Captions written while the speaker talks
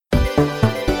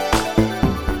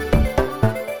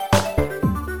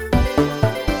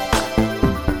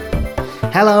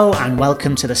Hello and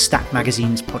welcome to the Stack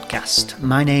Magazine's podcast.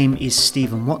 My name is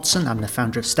Stephen Watson, I'm the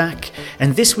founder of Stack,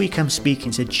 and this week I'm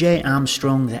speaking to Jay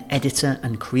Armstrong, the editor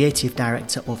and creative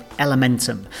director of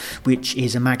Elementum, which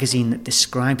is a magazine that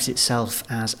describes itself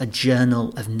as a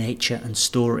journal of nature and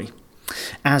story.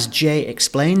 As Jay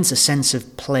explains, a sense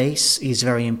of place is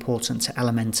very important to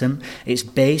Elementum. It's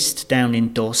based down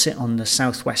in Dorset on the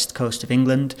southwest coast of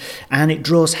England, and it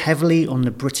draws heavily on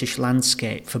the British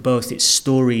landscape for both its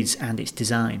stories and its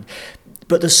design.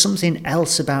 But there's something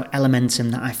else about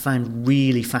Elementum that I find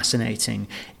really fascinating.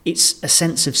 It's a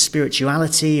sense of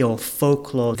spirituality or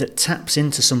folklore that taps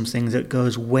into something that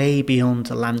goes way beyond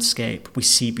the landscape we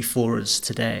see before us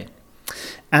today.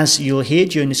 As you'll hear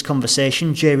during this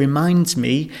conversation, Jay reminds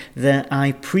me that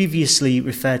I previously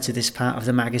referred to this part of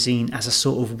the magazine as a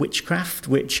sort of witchcraft,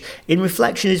 which in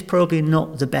reflection is probably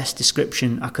not the best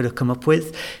description I could have come up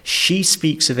with. She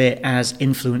speaks of it as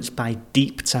influenced by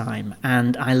deep time,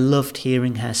 and I loved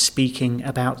hearing her speaking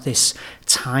about this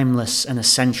timeless and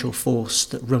essential force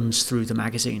that runs through the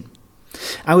magazine.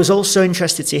 I was also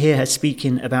interested to hear her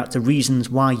speaking about the reasons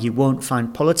why you won't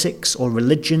find politics or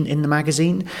religion in the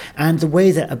magazine, and the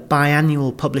way that a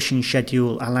biannual publishing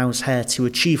schedule allows her to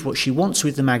achieve what she wants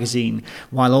with the magazine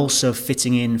while also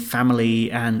fitting in family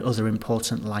and other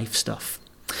important life stuff.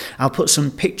 I'll put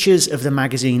some pictures of the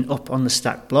magazine up on the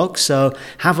Stack blog, so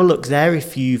have a look there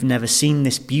if you've never seen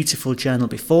this beautiful journal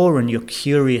before and you're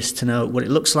curious to know what it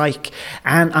looks like.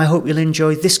 And I hope you'll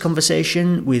enjoy this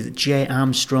conversation with Jay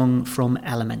Armstrong from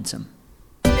Elementum.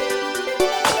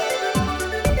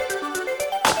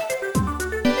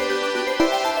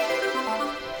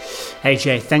 Hey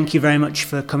Jay, thank you very much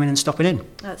for coming and stopping in.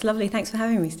 That's lovely. Thanks for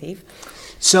having me, Steve.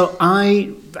 So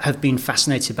I have been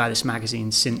fascinated by this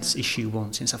magazine since issue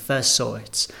 1, since I first saw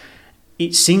it.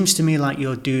 It seems to me like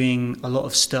you're doing a lot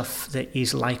of stuff that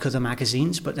is like other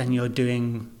magazines, but then you're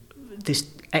doing this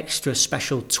extra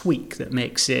special tweak that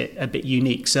makes it a bit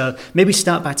unique. So maybe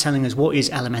start by telling us what is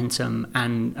Elementum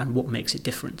and what makes it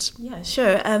different. Yeah,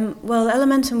 sure. Well,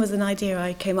 Elementum was an idea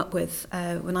I came up with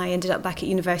when I ended up back at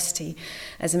university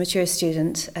as a mature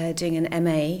student doing an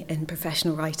MA in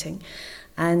professional writing.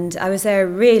 And I was there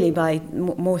really by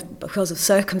more because of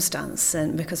circumstance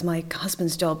and because my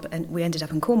husband's job, and we ended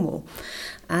up in Cornwall.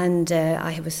 And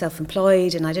I was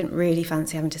self-employed, and I didn't really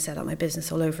fancy having to set up my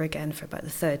business all over again for about the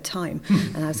third time.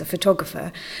 And I was a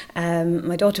photographer.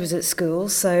 My daughter was at school,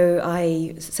 so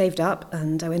I saved up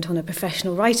and I went on a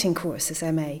professional writing course, this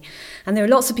MA. And there were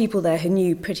lots of people there who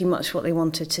knew pretty much what they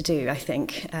wanted to do, I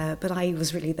think. But I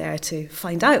was really there to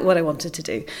find out what I wanted to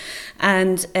do.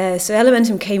 And so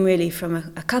Elementum came really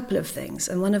from a couple of things.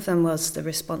 And one of them was the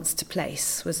response to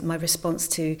place, was my response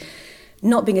to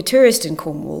not being a tourist in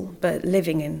Cornwall, but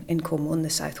living in Cornwall in the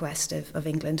southwest of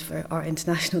England for our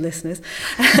international listeners,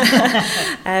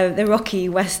 the rocky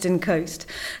western coast.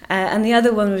 And the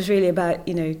other one was really about,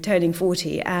 turning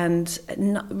 40 and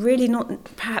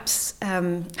not perhaps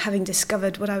having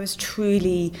discovered what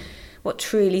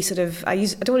truly sort of, I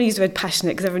don't want to use the word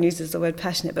passionate because everyone uses the word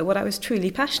passionate, but what I was truly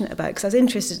passionate about, because I was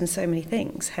interested in so many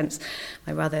things, hence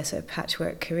my rather sort of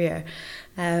patchwork career.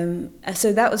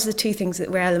 So that was the two things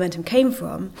where Elementum came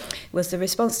from, was the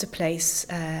response to place,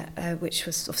 which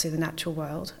was obviously the natural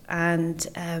world, and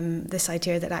this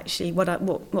idea that actually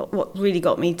what really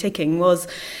got me ticking was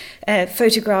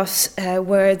photographs,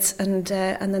 words, and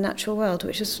the natural world,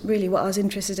 which was really what I was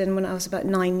interested in when I was about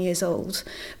 9 years old,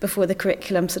 before the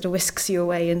curriculum sort of whisks you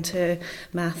away into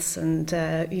maths and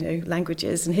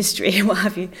languages and history and what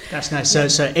have you. That's nice.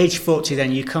 So age 40,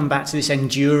 then you come back to this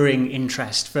enduring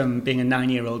interest from being a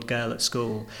 9-year-old girl at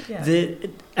school. Yeah.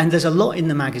 And there's a lot in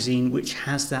the magazine which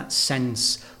has that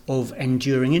sense of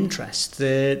enduring interest.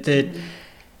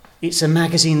 It's a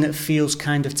magazine that feels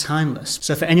kind of timeless.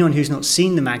 So for anyone who's not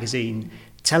seen the magazine,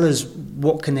 tell us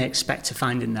what can they expect to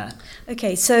find in there?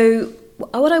 Okay, so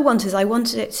what I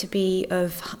wanted it to be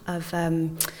of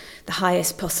the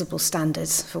highest possible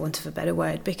standards, for want of a better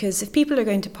word, because if people are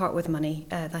going to part with money,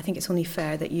 I think it's only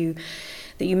fair that you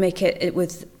make it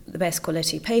with the best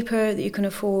quality paper that you can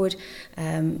afford,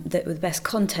 with the best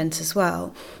content as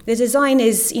well. The design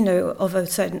is, of a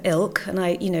certain ilk,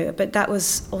 and but that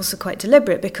was also quite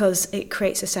deliberate because it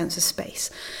creates a sense of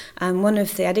space. And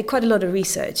I did quite a lot of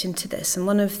research into this, and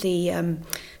one of the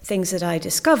things that I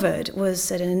discovered was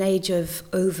that in an age of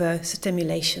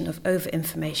overstimulation, of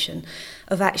overinformation,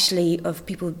 of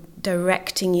people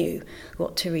directing you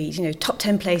what to read, top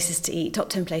 10 places to eat, top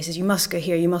 10 places, you must go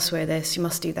here, you must wear this, you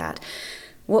must do that.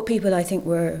 what people, I think,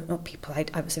 were, not people,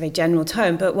 I was a very general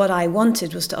term, but what I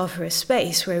wanted was to offer a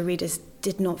space where readers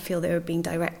did not feel they were being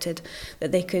directed,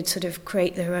 that they could sort of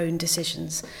create their own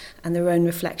decisions and their own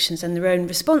reflections and their own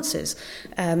responses.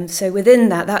 So within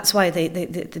that, that's why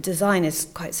the design is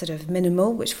quite sort of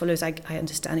minimal, which follows, I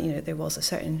understand, you know, there was a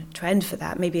certain trend for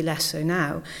that, maybe less so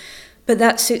now. But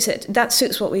that suits it. That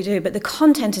suits what we do. But the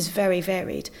content is very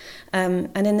varied.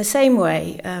 And in the same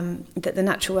way that the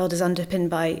natural world is underpinned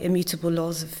by immutable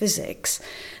laws of physics,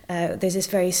 there's this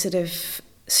very sort of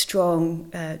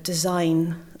strong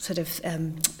design sort of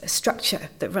structure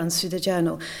that runs through the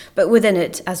journal. But within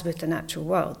it, as with the natural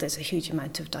world, there's a huge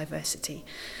amount of diversity,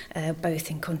 both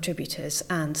in contributors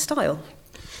and style.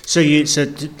 So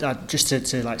just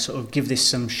to like sort of give this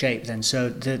some shape then. So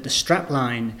the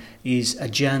strapline is a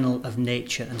journal of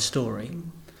nature and story.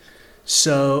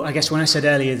 So I guess when I said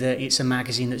earlier that it's a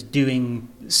magazine that's doing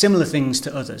similar things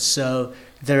to others, so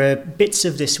there are bits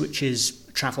of this which is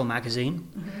travel magazine.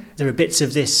 Mm-hmm. There are bits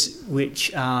of this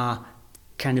which are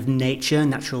kind of nature,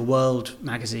 natural world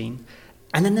magazine.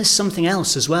 And then there's something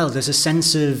else as well. There's a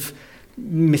sense of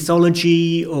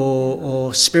mythology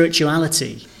or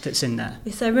spirituality that's in there.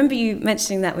 Yes, I remember you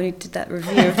mentioning that when you did that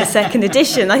review of the second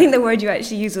edition. I think the word you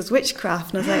actually used was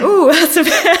witchcraft, and I was like, oh, that's a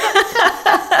bit...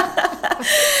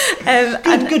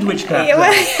 good witchcraft. Yeah,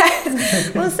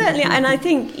 well, certainly, and I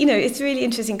think, you know, it's really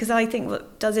interesting because I think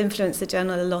what does influence the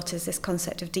journal a lot is this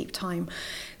concept of deep time,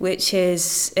 which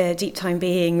is deep time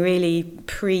being really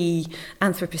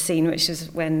pre-Anthropocene, which is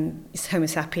when Homo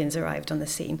sapiens arrived on the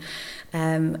scene.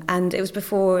 And it was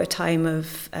before a time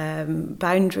of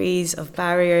boundaries, of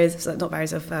barriers, not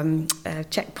barriers, of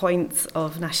checkpoints,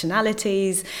 of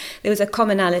nationalities. There was a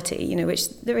commonality, you know, which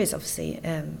there is obviously,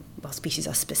 well, species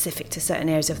are specific to certain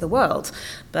areas of the world,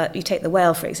 but you take the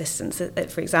whale for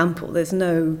example,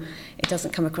 it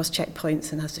doesn't come across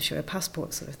checkpoints and has to show a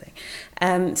passport sort of thing.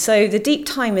 So the deep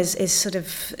time is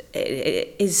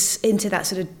into that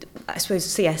sort of, I suppose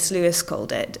C.S. Lewis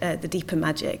called it, the deeper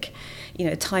magic. You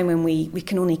know, a time when we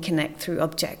can only connect through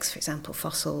objects, for example,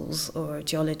 fossils or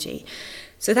geology.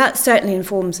 So that certainly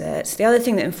informs it. The other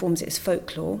thing that informs it is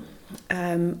folklore.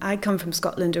 I come from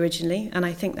Scotland originally, and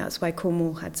I think that's why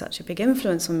Cornwall had such a big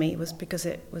influence on me, was because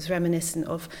it was reminiscent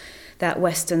of that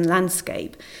Western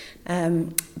landscape.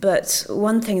 But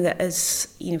one thing that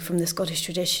is, you know, from the Scottish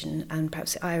tradition and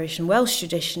perhaps the Irish and Welsh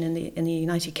tradition in the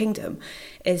United Kingdom,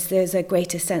 is there's a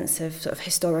greater sense of sort of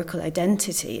historical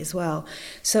identity as well.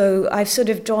 So I've sort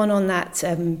of drawn on that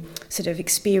sort of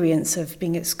experience of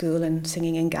being at school and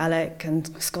singing in Gaelic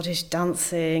and Scottish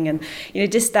dancing, and, you know,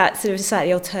 just that sort of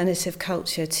slightly alternative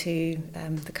culture to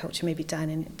the culture maybe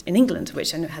down in England,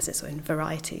 which I know has its own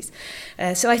varieties.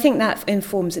 So I think that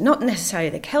informs it, not necessarily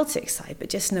the Celtic side, but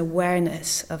just an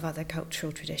awareness of other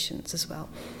cultural traditions as well.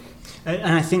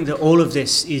 And I think that all of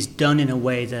this is done in a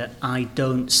way that I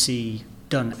don't see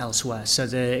done elsewhere. So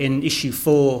in issue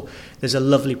 4, there's a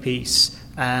lovely piece.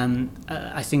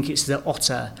 I think it's the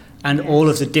otter, and yes, all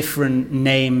of the different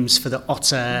names for the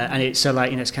otter, and it's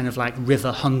like, you know, it's kind of like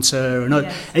river hunter, and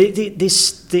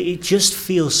yes, it just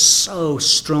feels so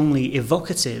strongly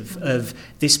evocative of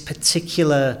this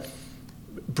particular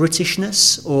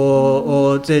Britishness,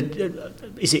 or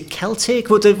is it Celtic?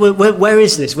 Where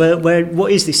is this?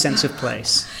 What is this sense of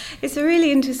place? It's a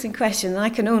really interesting question, and I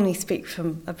can only speak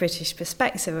from a British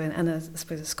perspective and I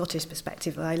suppose a Scottish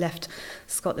perspective. I left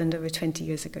Scotland over 20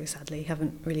 years ago, sadly,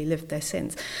 haven't really lived there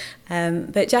since.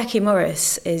 But Jackie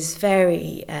Morris is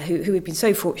very, who we've been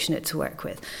so fortunate to work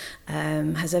with,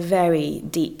 has a very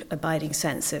deep, abiding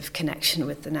sense of connection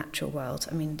with the natural world.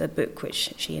 I mean, the book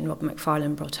which she and Robert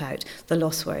Macfarlane brought out, The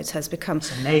Lost Words, has become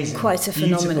quite a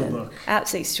phenomenon. Book.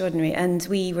 Absolutely extraordinary. And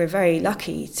we were very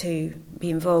lucky to be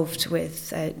involved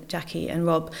with Jackie and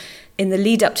Rob in the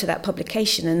lead up to that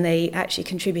publication, and they actually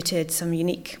contributed some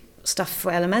unique stuff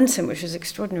for Elementum, which was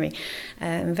extraordinary.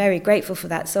 I'm very grateful for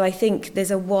that. So I think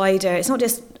there's a wider, it's not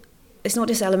just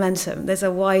Elementum, there's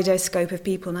a wider scope of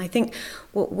people, and I think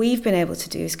what we've been able to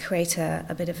do is create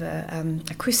a bit of a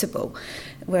crucible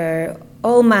where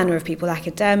all manner of people,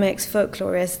 academics,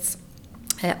 folklorists,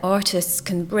 artists,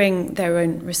 can bring their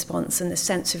own response and the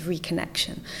sense of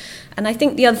reconnection. And I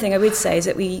think the other thing I would say is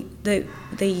that the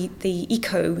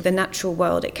natural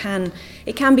world, it can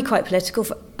be quite political,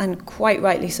 and quite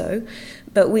rightly so,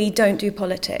 but we don't do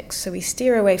politics. So we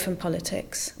steer away from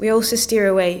politics. We also steer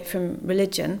away from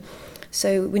religion.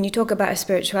 So when you talk about a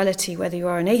spirituality, whether you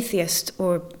are an atheist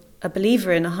or a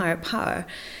believer in a higher power,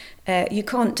 you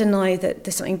can't deny that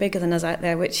there's something bigger than us out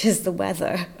there, which is the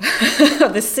weather, or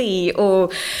the sea, or,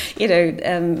 you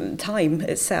know, time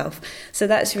itself. So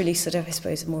that's really sort of, I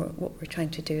suppose, more what we're trying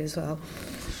to do as well.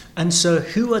 And so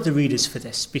who are the readers for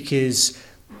this? Because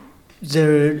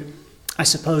I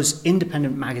suppose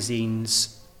independent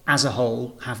magazines as a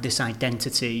whole have this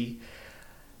identity,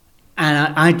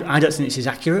 and I don't think this is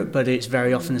accurate, but it's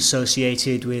very often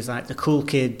associated with like the cool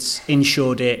kids in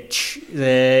Shoreditch,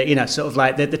 the sort of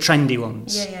like the trendy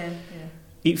ones. Yeah.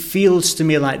 It feels to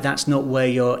me like that's not where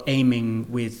you're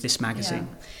aiming with this magazine.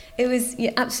 Yeah. It was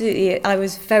absolutely. I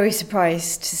was very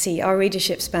surprised to see our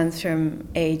readership spans from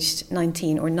aged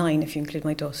 19 or 9, if you include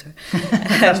my daughter.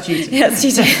 That's cheating. Yeah, that's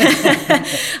cheating.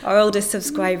 Our oldest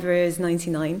subscriber is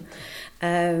 99.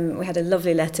 We had a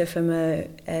lovely letter from a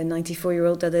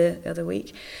 94-year-old the other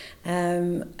week.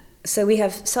 So we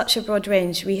have such a broad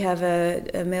range. We have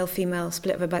a male-female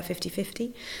split of about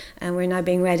 50-50, and we're now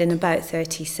being read in about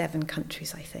 37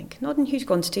 countries, I think. Not in huge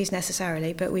quantities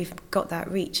necessarily, but we've got that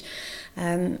reach.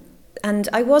 And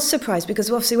I was surprised because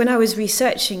obviously when I was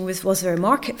researching was there a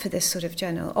market for this sort of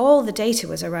journal, all the data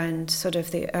was around sort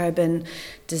of the urban,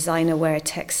 designer-wear,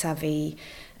 tech-savvy,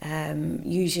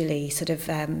 usually sort of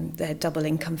the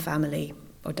double-income family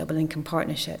or double-income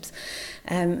partnerships.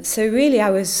 So really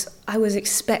I was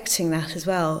expecting that as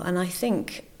well. And I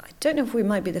don't know if we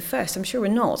might be the first, I'm sure we're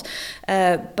not,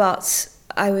 but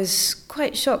I was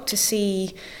quite shocked to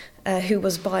see who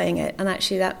was buying it, and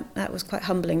actually that was quite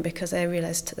humbling because I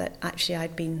realised that actually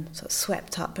I'd been sort of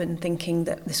swept up in thinking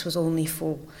that this was only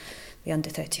for the under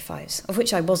 35s, of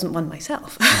which I wasn't one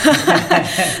myself.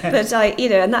 But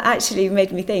and that actually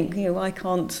made me think, why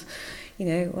can't,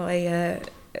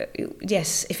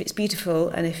 yes, if it's beautiful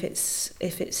and if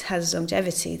it has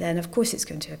longevity, then of course it's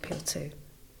going to appeal to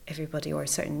everybody or a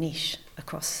certain niche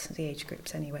across the age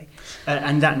groups anyway.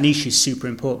 And that niche is super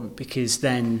important because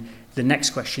then the next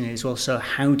question is, well, so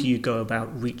how do you go about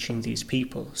reaching these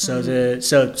people? So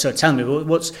so tell me,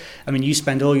 you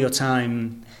spend all your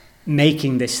time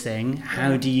making this thing.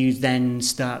 How do you then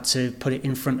start to put it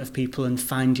in front of people and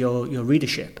find your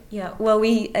readership? Yeah, well,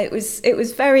 it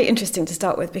was very interesting to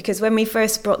start with because when we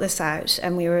first brought this out,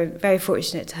 and we were very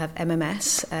fortunate to have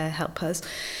MMS help us,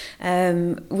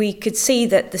 we could see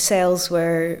that the sales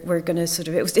were going to sort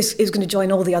of it was going to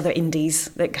join all the other indies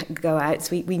that go out.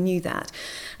 So we knew that.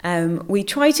 We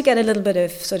tried to get a little bit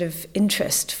of sort of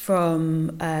interest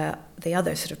from the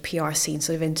other sort of PR scene,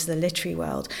 sort of into the literary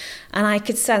world, and I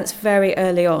could sense very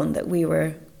early on that we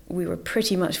were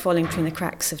pretty much falling between the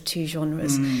cracks of two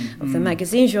genres, of the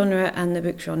magazine genre and the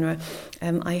book genre.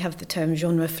 I have the term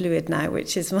genre fluid now,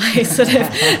 which is my sort of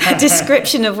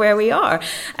description of where we are.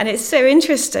 And it's so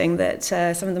interesting that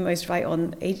some of the most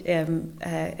right-on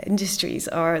industries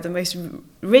are the most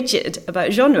rigid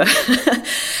about genre.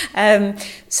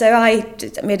 So I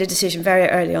made a decision very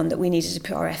early on that we needed to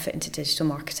put our effort into digital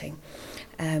marketing.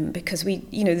 Because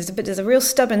there's a real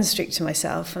stubborn streak to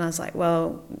myself, and I was like,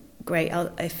 well, great.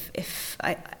 I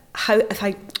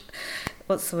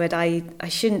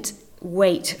shouldn't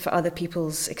wait for other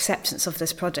people's acceptance of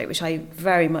this project, which I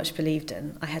very much believed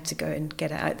in. I had to go and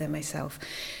get it out there myself.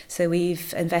 So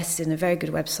we've invested in a very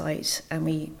good website, and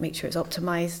we make sure it's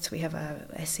optimized. We have a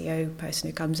SEO person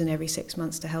who comes in every 6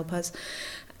 months to help us.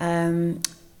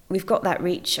 We've got that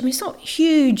reach. I mean, it's not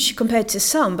huge compared to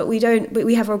some, but we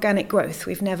have organic growth.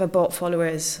 We've never bought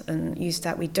followers and used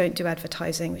that. We don't do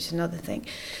advertising, which is another thing.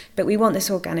 But we want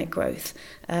this organic growth.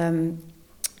 And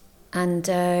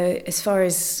as far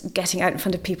as getting out in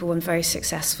front of people, we're very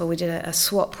successful. We did a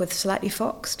swap with Slightly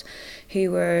Foxed,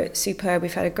 who were superb.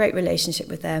 We've had a great relationship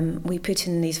with them. We put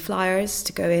in these flyers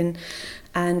to go in,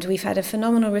 and we've had a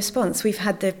phenomenal response. We've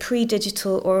had the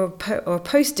pre-digital or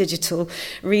post-digital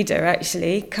reader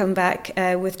actually come back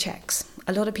with checks.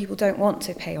 A lot of people don't want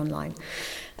to pay online,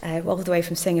 all the way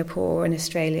from Singapore and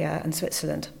Australia and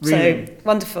Switzerland. Really? So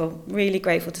wonderful, really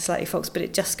grateful to Slightly Foxed, but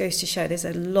it just goes to show there's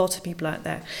a lot of people out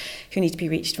there who need to be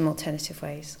reached from alternative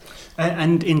ways.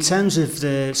 And in terms of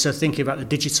thinking about the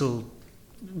digital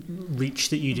reach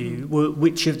that you do,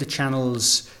 which of the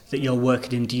channels that you're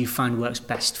working in do you find works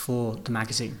best for the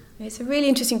magazine? It's a really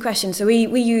interesting question. So we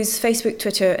use Facebook,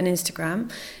 Twitter and Instagram.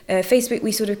 Facebook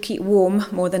we sort of keep warm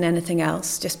more than anything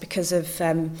else, just because of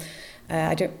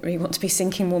I don't really want to be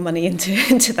sinking more money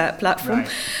into that platform.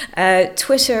 Right.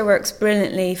 Twitter works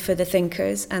brilliantly for the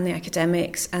thinkers and the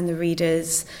academics and the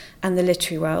readers and the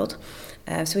literary world.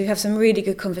 So we have some really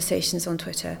good conversations on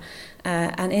Twitter.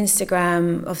 And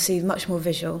Instagram, obviously, much more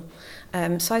visual.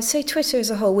 So I'd say Twitter as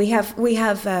a whole. We have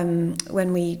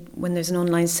when there's an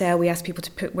online sale, we ask people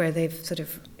to put where they've sort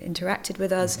of interacted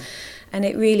with us, and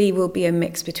it really will be a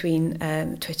mix between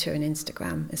Twitter and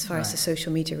Instagram as far as the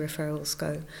social media referrals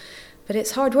go. But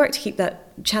it's hard work to keep that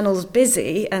channels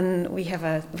busy, and we have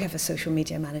a social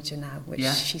media manager now, which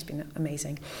she's been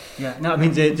amazing. Yeah, no, I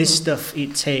mean this stuff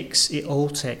it all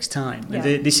takes time. Yeah.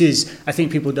 This is, I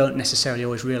think people don't necessarily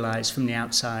always realise from the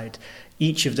outside.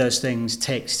 Each of those things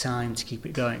takes time to keep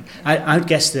it going. I would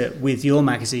guess that with your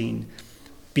magazine,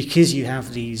 because you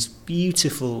have these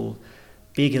beautiful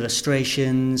big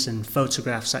illustrations and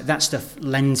photographs, like that stuff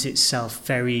lends itself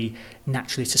very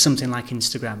naturally to something like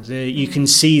Instagram. You can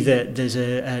see that there's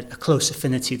a close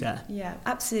affinity there. Yeah,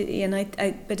 absolutely.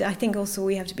 And but I think also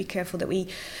we have to be careful that we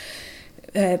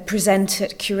present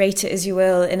it, curate it, as you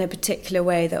will, in a particular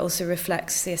way that also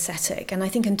reflects the aesthetic. And I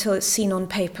think until it's seen on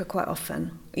paper, quite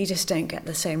often you just don't get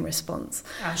the same response.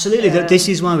 Absolutely. This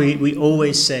is why we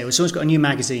always say, when someone's got a new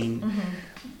magazine,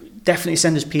 definitely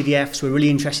send us PDFs. We're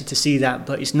really interested to see that,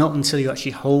 but it's not until you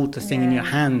actually hold the thing in your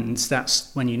hands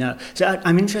that's when you know. So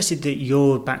I'm interested that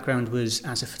your background was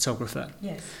as a photographer.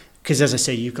 Yes. Because as I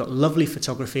say, you've got lovely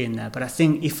photography in there, but I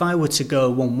think if I were to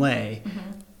go one way,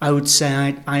 I would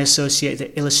say I associate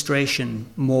the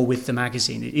illustration more with the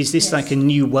magazine. Is this like a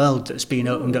new world that's been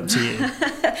opened up to you?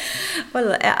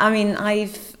 Well, I mean, I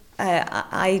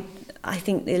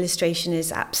think the illustration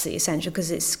is absolutely essential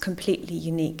because it's completely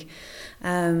unique.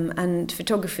 And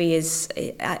photography is,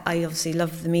 I obviously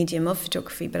love the medium of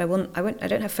photography, but I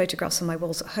don't have photographs on my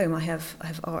walls at home. I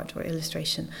have art or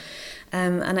illustration,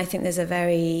 and I think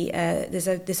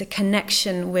there's a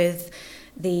connection with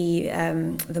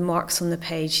the marks on the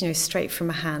page, straight from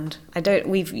a hand.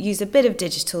 We've used a bit of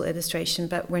digital illustration,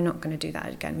 but we're not going to do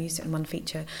that again. We used it in one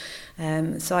feature,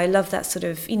 so I love that sort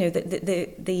of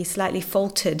the slightly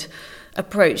faulted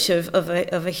approach of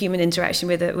a human interaction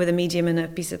with a medium and a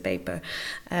piece of paper.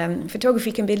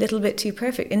 Photography can be a little bit too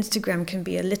perfect. Instagram can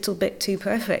be a little bit too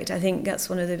perfect. I think that's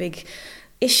one of the big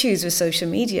issues with social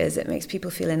media, is it makes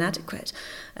people feel inadequate.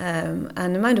 And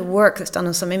the amount of work that's done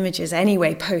on some images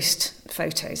anyway, post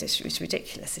photos, it's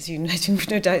ridiculous, as you've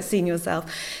no doubt seen yourself.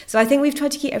 So I think we've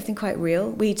tried to keep everything quite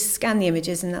real. We scan the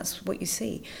images and that's what you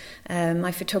see.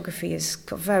 My photography has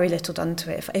got very little done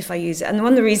to it if I use it. And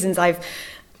one of the reasons I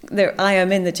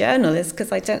am in the journal is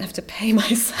because I don't have to pay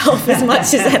myself as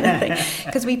much as anything,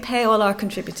 because we pay all our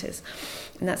contributors.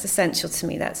 And that's essential to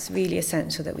me. That's really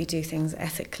essential that we do things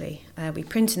ethically. We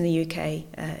print in the UK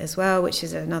as well, which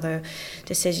is another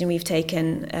decision we've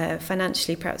taken.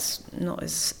 Financially, perhaps not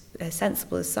as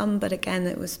sensible as some, but again,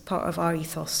 it was part of our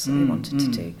ethos that we wanted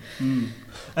to do.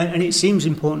 And it seems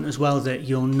important as well that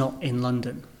you're not in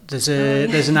London. There's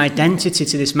an identity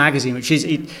to this magazine, which is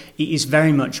it is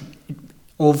very much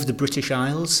of the British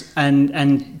Isles, and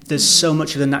there's so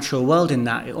much of the natural world in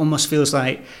that. It almost feels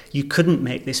like you couldn't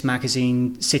make this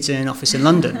magazine sit in an office in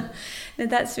London.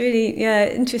 That's really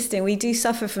interesting. We do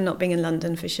suffer from not being in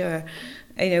London, for sure.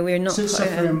 We're not. So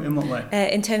suffer in what way?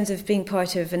 In terms of being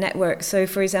part of a network. So,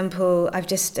 for example, I've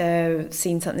just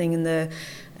seen something in the.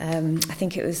 I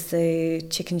think it was the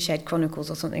Chicken Shed Chronicles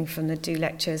or something from the Do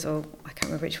Lectures, or I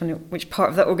can't remember which part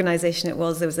of that organisation it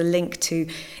was. There was a link to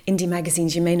indie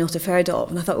magazines you may not have heard of,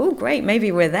 and I thought, oh great,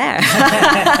 maybe we're there.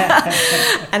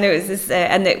 And it was this,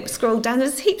 and it scrolled down.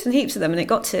 There's heaps and heaps of them, and it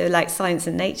got to like Science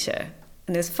and Nature,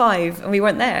 and there's 5, and we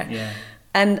weren't there. Yeah.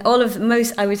 And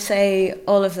I would say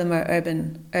all of them are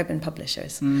urban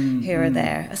publishers who are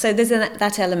there. So there's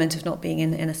that element of not being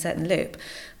in a certain loop.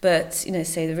 But,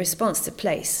 say the response to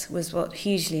place was what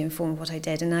hugely informed what I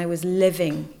did. And I was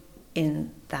living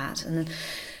in that. And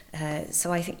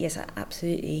so I think, yes,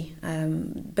 absolutely.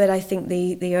 But I think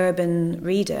the urban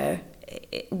reader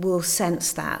will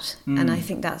sense that. And I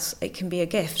think it can be a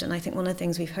gift. And I think one of the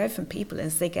things we've heard from people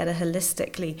is they get a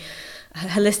holistic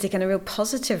and a real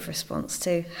positive response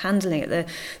to handling it,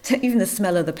 even the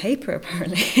smell of the paper,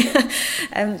 apparently.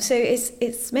 So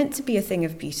it's meant to be a thing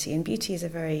of beauty, and beauty is a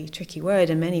very tricky word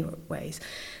in many ways,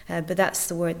 but that's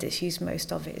the word that's used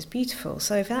most of it, is beautiful.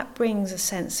 So if that brings a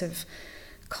sense of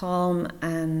calm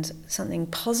and something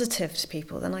positive to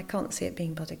people, then I can't see it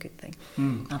being but a good thing.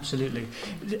 Absolutely.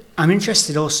 I'm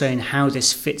interested also in how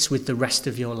this fits with the rest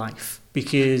of your life,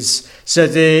 because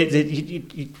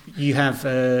you have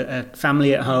a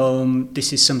family at home.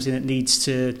 This is something that needs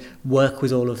to work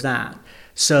with all of that.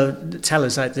 So tell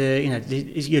us, like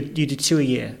you do 2 a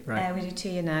year, right? We do 2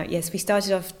 a year now. Yes, we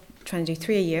started off trying to do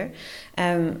 3 a year,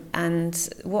 and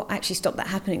what actually stopped that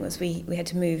happening was we had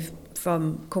to move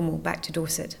from Cornwall back to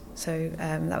Dorset. So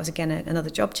that was again another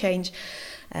job change.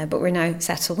 but we're now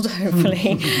settled,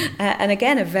 hopefully. And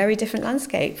again, a very different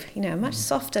landscape, a much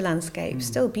softer landscape,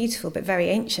 still beautiful, but very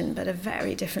ancient, but a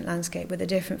very different landscape with a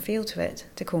different feel to it,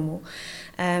 to Cornwall.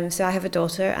 So I have a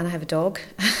daughter and I have a dog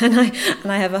and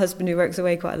I have a husband who works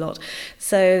away quite a lot.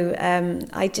 So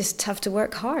I just have to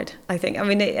work hard, I think. I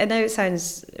mean, I know it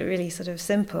sounds really sort of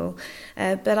simple,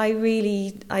 but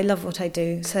I love what I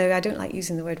do. So I don't like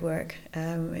using the word work.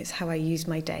 It's how I use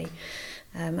my day.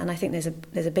 And I think there's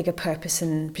a bigger purpose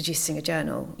in producing a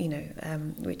journal,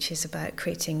 which is about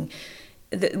creating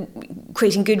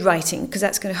good writing, because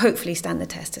that's going to hopefully stand the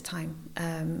test of time.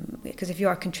 Because if you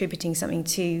are contributing something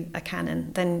to a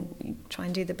canon, then you try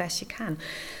and do the best you can.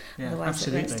 Yeah, otherwise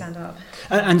absolutely. It won't stand up.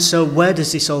 And so, where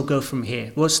does this all go from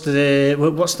here? What's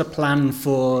the plan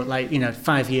for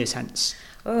 5 years hence?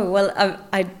 Oh well,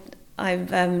 I'd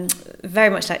very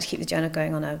much like to keep the journal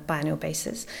going on a biannual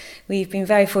basis. We've been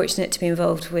very fortunate to be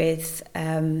involved with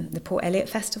the Port Eliot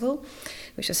Festival,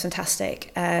 which was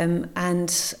fantastic.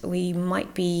 And we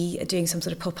might be doing some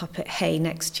sort of pop-up at Hay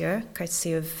next year,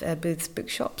 courtesy of Booth's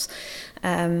Bookshops.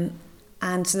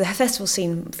 And so the festival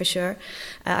scene, for sure.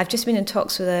 I've just been in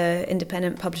talks with an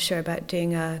independent publisher about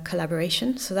doing a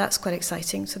collaboration, so that's quite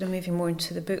exciting, sort of moving more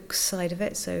into the books side of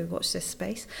it, so watch this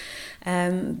space.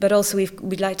 But also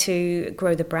we'd like to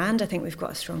grow the brand. I think we've got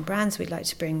a strong brand, so we'd like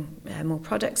to bring more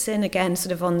products in, again,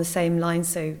 sort of on the same line,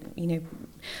 so,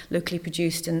 locally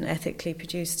produced and ethically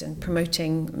produced and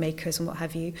promoting makers and what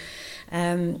have you.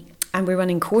 And we're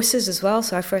running courses as well.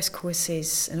 So our first course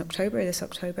is in this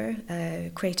October,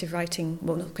 creative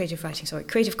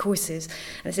courses.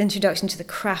 And it's introduction to the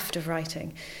craft of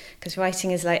writing. Because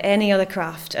writing is like any other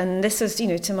craft. And this was,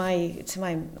 to my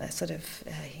sort of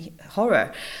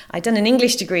horror. I'd done an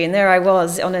English degree and there I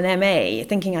was on an MA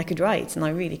thinking I could write and I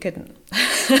really couldn't.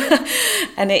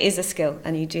 And it is a skill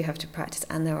and you do have to practice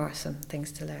and there are some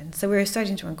things to learn. So we're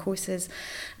starting to run courses.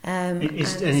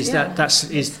 Is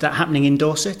that happening in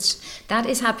Dorset? That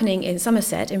is happening in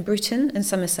Somerset, in Bruton and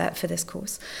Somerset for this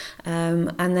course.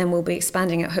 And then we'll be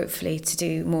expanding it hopefully to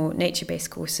do more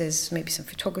nature-based courses, maybe some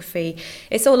photography.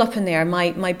 It's all up in there.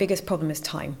 My biggest problem is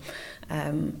time.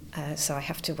 So I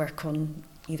have to work on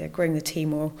either growing the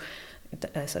team or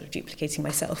sort of duplicating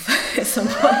myself at some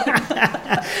point.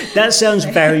 That sounds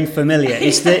very familiar.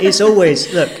 It's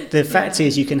always, look, the fact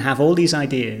is you can have all these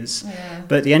ideas,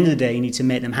 but at the end of the day you need to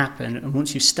make them happen, and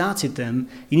once you've started them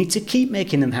you need to keep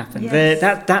making them happen. Yes.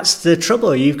 That's the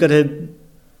trouble. You've got to,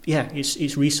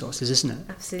 it's resources, isn't it?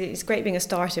 Absolutely. It's great being a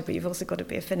starter, but you've also got to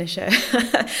be a finisher.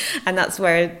 And that's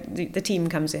where the team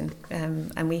comes in,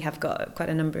 and we have got quite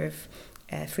a number of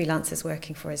freelancers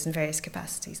working for us in various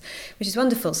capacities, which is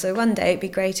wonderful. So one day it'd be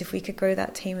great if we could grow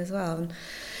that team as well.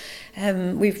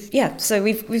 And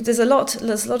there's a lot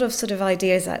of sort of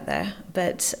ideas out there,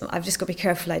 but I've just got to be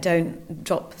careful I don't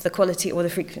drop the quality or the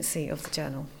frequency of the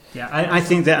journal. Yeah, I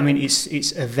think that,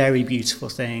 it's a very beautiful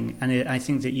thing, and I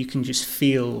think that you can just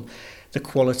feel the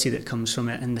quality that comes from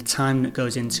it and the time that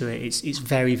goes into it. It's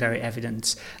very, very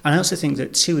evident. And I also think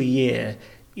that 2 a year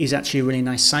is actually a really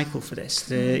nice cycle for this.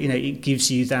 It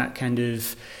gives you that kind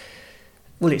of,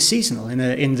 it's seasonal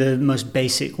in the most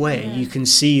basic way. Yeah. You can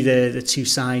see the two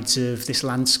sides of this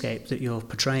landscape that you're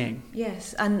portraying.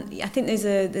 Yes, and I think there's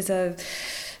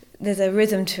a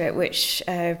rhythm to it which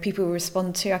people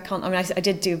respond to. I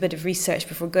did do a bit of research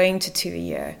before going to 2 a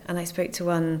year, and I spoke to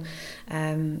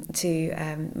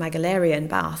Magaleria in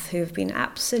Bath, who have been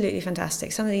absolutely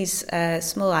fantastic. Some of these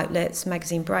small outlets,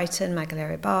 Magazine Brighton,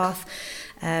 Magaleria Bath,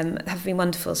 have been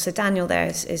wonderful. So Daniel there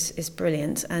is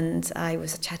brilliant, and I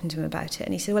was chatting to him about it,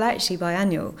 and he said, well, actually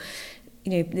biannual,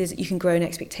 you can grow an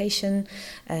expectation,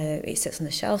 it sits on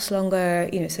the shelves longer,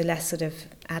 so less sort of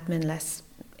admin, less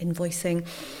invoicing,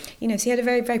 so he had a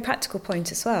very, very practical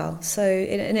point as well. So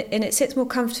it sits more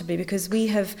comfortably because we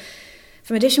have,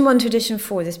 from edition 1 to edition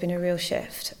 4, there's been a real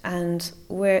shift, and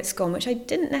where it's gone, which I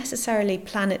didn't necessarily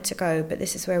plan it to go, but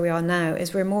this is where we are now,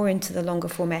 is we're more into the longer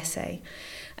form essay,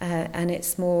 and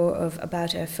it's more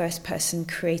about a first person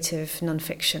creative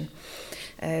non-fiction.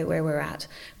 Where we're at,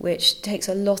 which takes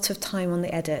a lot of time on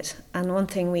the edit. And one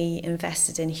thing we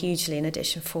invested in hugely in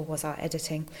edition 4 was our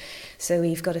editing. So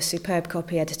we've got a superb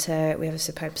copy editor, we have a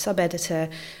superb sub-editor,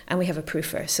 and we have a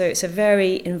proofer. So it's a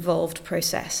very involved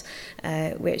process,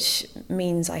 which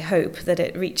means, I hope, that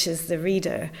it reaches the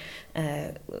reader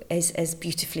as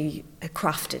beautifully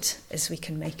crafted as we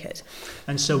can make it.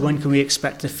 And so when can we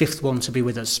expect the 5th one to be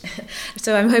with us?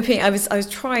 So I'm hoping, I was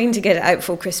trying to get it out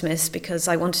for Christmas because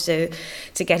I wanted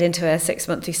to get into a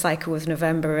 6-monthly cycle with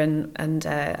November and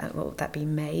that'd be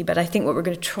May. But I think what we're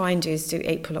going to try and do is do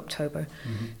April, October.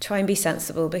 Mm-hmm. Try and be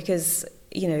sensible, because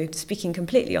speaking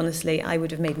completely honestly, I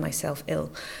would have made myself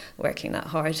ill working that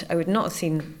hard. I would not have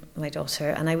seen my daughter,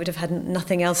 and I would have had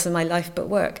nothing else in my life but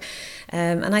work.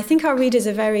 And I think our readers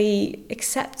are very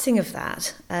accepting of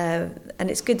that. And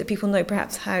it's good that people know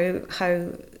perhaps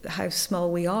how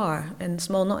small we are, and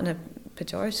small not in a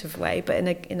pejorative way, but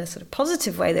in a sort of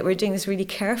positive way, that we're doing this really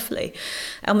carefully.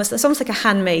 It's almost like a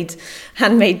handmade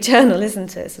journal,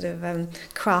 isn't it? Sort of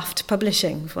craft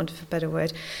publishing, for want of a better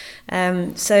word.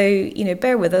 So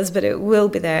bear with us, but it will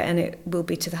be there, and it will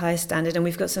be to the highest standard. And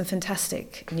we've got some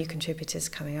fantastic new contributors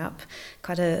coming up.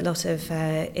 Quite a lot of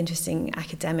interesting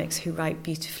academics who write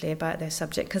beautifully about their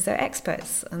subject because they're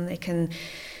experts and they can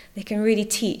really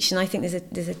teach. And I think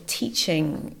there's a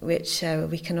teaching which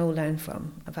we can all learn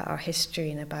from about our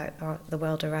history and about the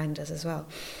world around us as well.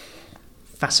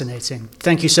 Fascinating.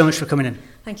 Thank you so much for coming in.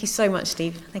 Thank you so much,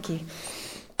 Steve. Thank you.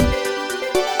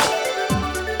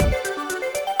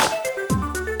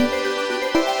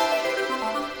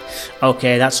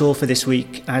 Okay, that's all for this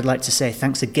week. I'd like to say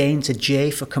thanks again to Jay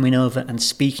for coming over and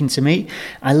speaking to me.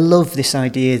 I love this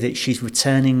idea that she's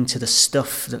returning to the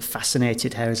stuff that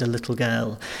fascinated her as a little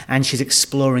girl, and she's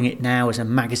exploring it now as a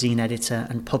magazine editor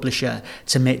and publisher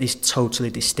to make this totally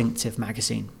distinctive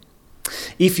magazine.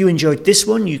 If you enjoyed this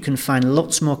one, you can find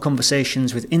lots more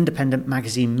conversations with independent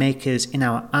magazine makers in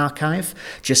our archive.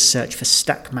 Just search for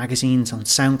Stack Magazines on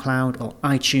SoundCloud or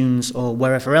iTunes or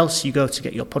wherever else you go to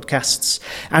get your podcasts.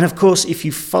 And of course, if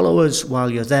you follow us while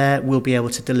you're there, we'll be able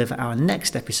to deliver our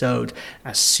next episode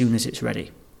as soon as it's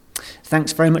ready.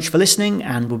 Thanks very much for listening,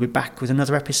 and we'll be back with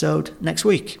another episode next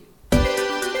week.